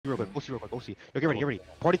quick. Go see real quick. Go see. Yo, get ready.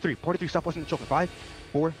 Party three. Stop watching the choke. 5,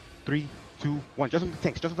 4, 3, 2, 1. Just on the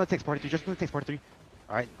tanks. Party three.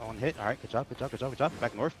 All right, on hit. All right, good job.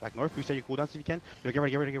 Back north. Reset your cooldowns if you can. Yo, get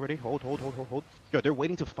ready. Hold. Yo, they're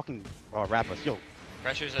waiting to fucking wrap us. Yo.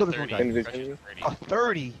 Pressure's at 30. Pressure's at 30.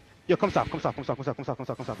 30. Yo, come stop. Come stop. Walk stop.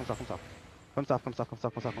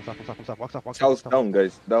 South down,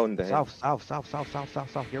 guys. Down the head.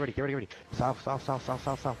 South. Get ready.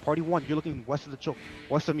 South. Party 1, you're looking west of the choke.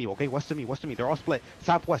 West of me, okay? West of me. They're all split.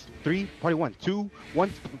 Southwest. 3, party 1, 2,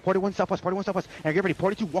 1. Party 1, southwest. And get ready.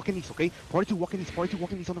 Party 2, walking east, okay? Party 2, walking east on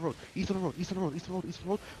the road. East on the road.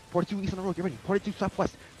 Party 2, east on the road. Get ready. Party 2,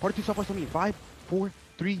 southwest. On me. 5, 4,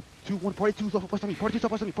 3, 2, 1. Party 2 southwest on me. Party 2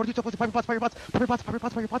 southwest. Fire pots.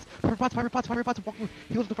 Walk north.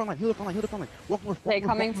 Heal the front line. Walk north. They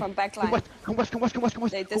coming from back line. Come west.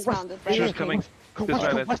 They dismounted. Pressure's coming. Come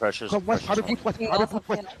west.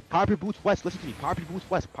 Power boots west. Listen to me. Power boots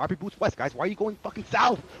west, guys. Why are you going fucking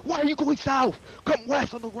south? Come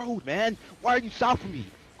west on the road, man. Why are you south of me?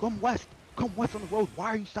 Come west on the road. Why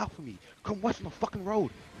are you south of me? Come west on the fucking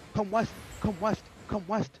road. Come west. Hold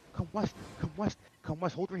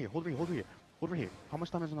right here. How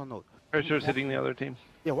much time is it on note? Pressure's hitting the other team.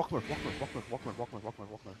 Yeah, walk north.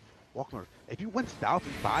 If you went south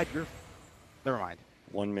and 5, you're... Never mind.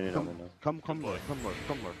 1 minute on the note. Come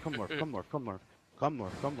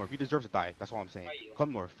north. You deserve to die. That's all I'm saying.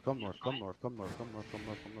 Come north.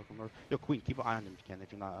 Yo, Queen, keep an eye on them if you can.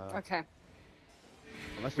 If you're not... Okay.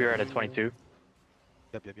 We're at a 22.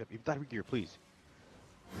 Yep. You've got to regear, please.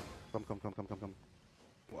 Come.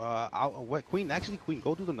 Queen,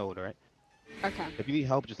 go do the node, alright? Okay. If you need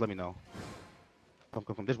help, just let me know. Come.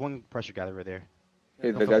 There's one pressure gatherer there.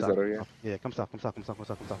 Hey, the guys are here. Yeah, come south. South,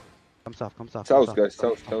 guys.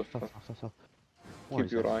 South.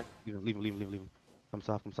 Keep your eye. Leave him. Come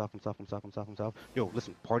south. Yo,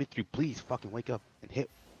 listen, party 3, please fucking wake up and hit.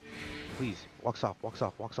 Please, walk south. A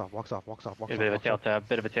bit of a tail tab,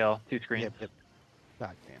 bit of a tail, 2 screens. Yep.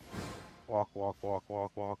 God damn. Walk.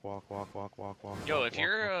 Yo, if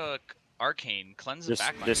you're arcane, cleanse the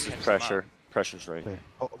backline. This is pressure. Pressure's right. Okay.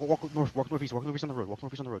 Walk northeast on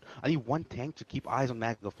the road. I need one tank to keep eyes on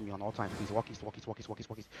Maga for me on all times. Please walk east.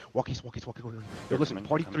 Yo, listen,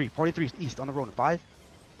 party three is east on the road. 5,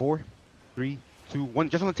 4, 3, 2, 1.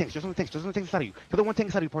 Just on the tanks inside of you. Kill the one tank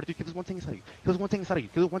inside of you. Party 3, kill this one tank inside of you. Kill the one tank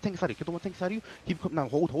inside of you. Keep now.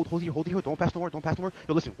 Hold here. Don't pass nowhere. Yo,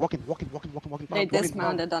 listen, walking. They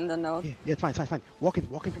dismounted on the node. Yeah, it's fine. Walking.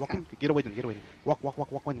 Get away then.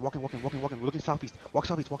 Walking. Looking southeast. Walk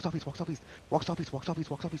southeast. Looking.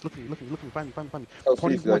 Find me.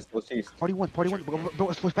 Party one.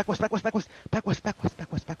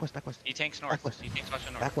 Backwest. He tanks north. He tanks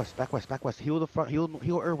western north. Backwest. Heal the front.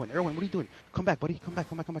 Heal Erwin. Erwin, what are you doing? Come back, buddy. Come back.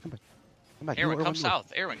 Erwin, come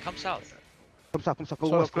south. Come south. Go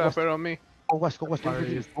west. Clapper on me. Go west. Go west on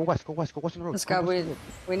the road. Let's go.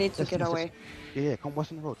 We need to get away. Yeah, come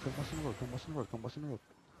west on the road.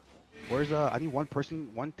 Where's I need one person,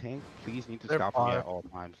 one tank. Please need to scout for me at all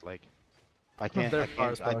times. Like, I can't.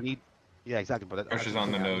 I need. Yeah, exactly. But Pressure's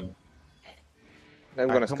on the node. I'm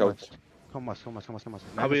gonna scout. Come west. I'll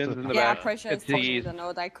be in the Yeah, back. pressure is It's the pushing the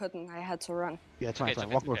node. I couldn't. I had to run. Yeah, it's fine.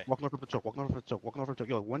 Walk north of the choke.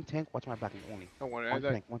 Yo, one tank. Watch my back only. Don't worry,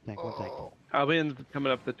 One tank. I'll be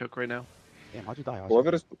coming up the choke right now. Damn, how'd you die?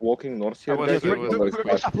 Whoever is walking north here, guys,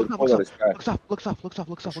 Look up.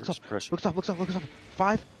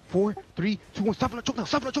 5, 4, 3, 2, 1. Stop on the choke now.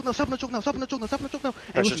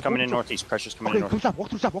 Pressure's coming in northeast. Okay, come stop. Walk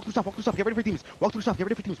through stop. Get ready for demons. Walk through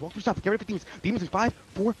demons. Demons in 5,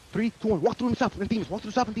 4, 3, 2, 1. Walk through them south and demons.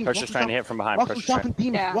 Pressure's trying to hit from behind. Walk through south and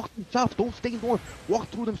demons. Yeah. Walk through south. Don't stay north. Walk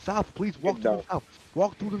through them south. Please walk through them south.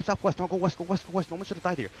 Walk through them southwest. Don't go west. No one should have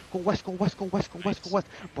died here. Go west.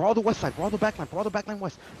 Brawl the west side. Brawl the backline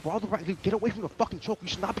west. Brawl the right. Get away from the fucking choke. You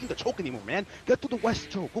should not be in the choke anymore, man. Get through the west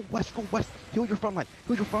choke. Go west. Heal your front line.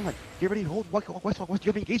 Get ready to hold. Walk west. Do you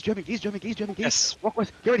have engaged? Yes. Walk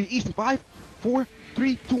west. Get ready. East in 5, 4,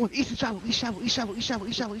 3, 2, 1. East shallow.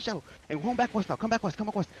 And come back west now. Come back west.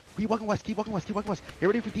 Keep walking west. Get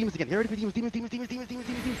ready for demons again. Demons.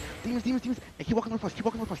 And keep walking north first.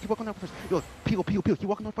 Yo, peel. Keep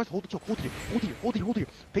walking north first. Hold the choke. Hold here.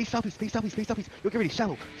 Face southeast. Yo, get ready.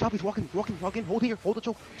 Shallow. Southeast. Walking. Hold here. Hold the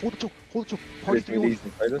choke. Party 3 only.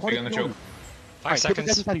 Stay on the choke. 5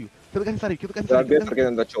 seconds. Kill the guys inside of you. Get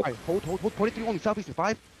in the choke. Alright, hold. Party 3 only. Southeast in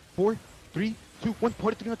 5, 4, 3, 2, 1.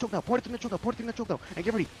 Party 3 on choke now. And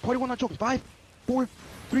get ready. Party 1 on choke. 5, 4,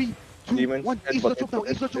 3, 2, 1. East of the choke now.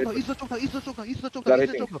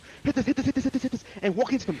 Hit this. And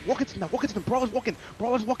walk into them. Brawlers walking.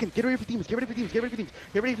 Get ready for demons.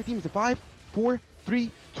 In 5, 4,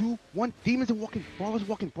 3, 2, 1. Demons are walking. Brawlers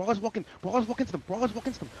walking. Brawlers walking. Brawlers walking to them. Brawlers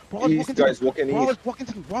walking to them. Brawlers walking to them. Guys, walking Brawlers east. walking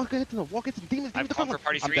to them. Brawlers walking to them. Walking to them. Demons. I've Demons. come for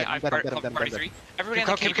party 3. I've come for party 3. Everybody on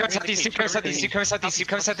the cave. Keep coming southeast. Keep coming southeast. Keep coming southeast. Keep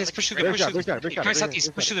coming southeast. Push through them. Push through them. Keep coming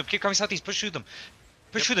southeast. Push through them. Keep coming southeast. Push through them.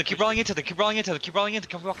 Push through them. Keep rolling into them. Keep rolling into them. Keep rolling into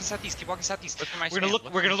them. Keep walking southeast. Keep walking southeast. We're gonna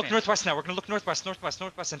look. We're gonna look northwest now. We're gonna look northwest. Northwest.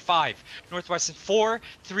 Northwest. And 5. Northwest. And 4,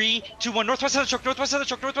 3, 2, 1. Northwest on the choke. Northwest on the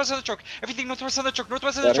choke. Northwest on the choke. Everything northwest on the choke.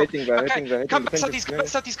 Northwest on the choke. Come back southeast. Come back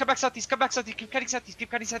southeast. Come back southeast. Come back southeast. Keep cutting southeast.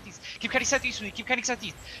 Keep cutting southeast. Keep cutting southeast. Keep cutting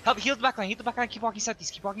southeast. Help heal the backline. Heal the backline. Keep walking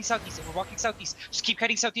southeast. Keep walking southeast. If we're walking southeast, just keep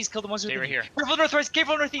cutting southeast. Kill the ones who are here. Careful northwest.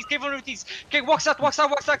 Careful northeast. Careful northeast. Okay, walk south. Walk south.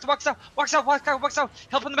 Walk south. Walk south. Walk south. Walk south. Walk south.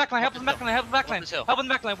 Help in the backline. Help in the backline. Help in the backline. Help in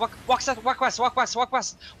the backline. Walk south. Walk west. Walk west. Walk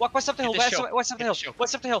west. Walk west up the hill. West up the hill.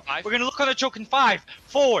 West up the hill. We're gonna look on the choke in 5,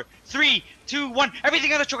 4, 3, 2, 1.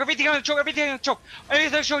 Everything on the choke. Everything on the choke. Everything on the choke.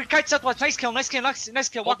 Everything on the choke. Kite southwest. Nice kill. Nice kill. Nice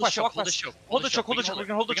kill. Walk west. Walk west. Hold the choke. Hold the choke. We're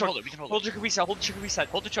gonna hold the choke. Hold the choke. Reset. Hold the choke. Reset.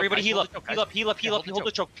 Hold the choke. Everybody heal up. Heal up. Heal up. Heal up. Hold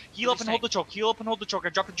the choke. Heal up and hold the choke. Heal up and hold the choke.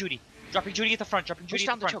 I'm dropping Judy. Dropping Judy at the front. Dropping Judy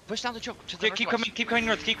at the front. Push down the choke. Keep coming. Keep coming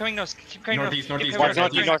north. Keep coming north. Keep coming north.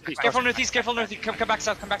 Northeast. Careful northeast. Careful northeast. Come back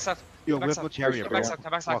south. Come back south. Yo, we have no chariot, bro.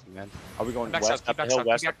 Come back south. Man. Are we going Back west south. up the Back hill? south.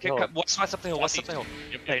 West up the hill. West up the hill. West up the hill.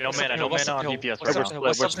 Hey, no mana on DPS. West up the hill.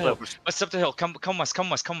 West up the hill. West up the hill. Come west. Come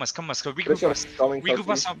west. Come west. Come west. Regroup us.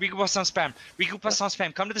 Regroup us on spam. Regroup us on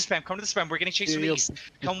spam. Come to the spam. Come to the spam. We're getting chased from the east.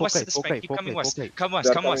 Come west to the spam. Keep coming west. Come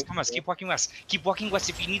west. Come west. Come west. Keep walking west. Keep walking west.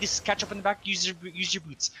 If you need to catch up in the back, use your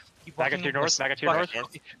boots. Keep Back walking at your north. Back at your north.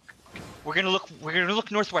 We're gonna look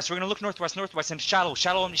northwest. We're gonna look northwest, and shallow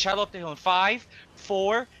up the hill in 5,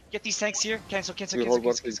 4. Get these tanks here. Cancel.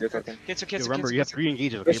 Remember, you have 3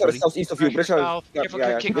 engages. Okay, Pressure buddy? southeast of you. Pressure. Up the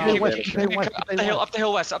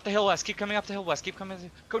hill west. Keep coming up the hill west. Keep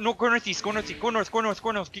coming. Go northeast. Go north. Keep cutting north.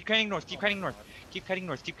 Keep cutting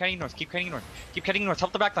north.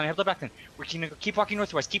 Help the backline. We're gonna keep walking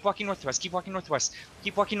northwest.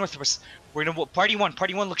 We're gonna party one.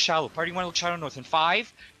 Look shallow. North in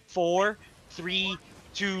 5, 4, 3,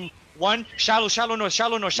 2, 1. Shallow north.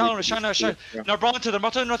 Now brawl into the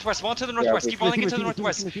northwest. Keep rolling into the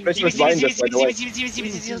northwest. Heels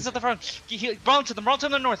at the front. Brawl to the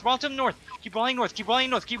north. Keep rolling north.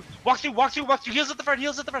 Keep walk through. Heels at the front.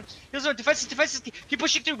 Defenses. Keep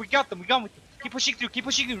pushing through. We got them. Keep pushing through.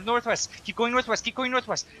 Northwest. Keep going northwest. Keep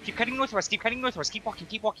cutting northwest. Keep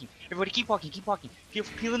walking. Everybody keep walking.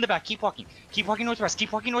 Peel in the back. Keep walking northwest.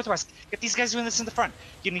 Get these guys doing this in the front.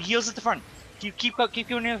 Getting heels at the front. Keep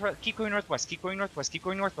going northwest. Keep going northwest. Heal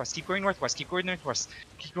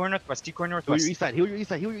your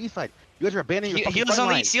east side. You guys are abandoning your fucking Heels front on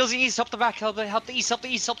the line. east. Help the back. Help the east. I'm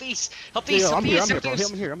here, bro.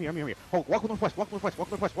 I'm here. Oh, walk north.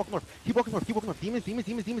 Keep walking north. Demons.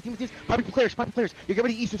 Popping players. You get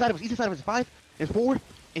ready east side of us. 5, and 4,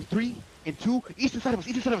 and 3, and 2. Eastern side of us.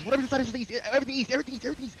 Whatever the side is the east. Everything east.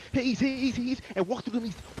 Hit east. And walk through them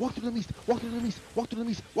east. Walk through them.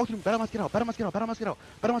 Battle must get out.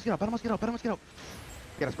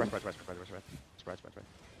 Get us. Spread.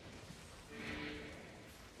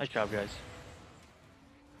 Nice job, guys.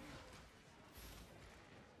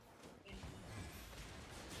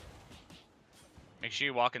 Make sure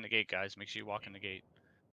you walk in the gate, guys. Make sure you walk in the gate.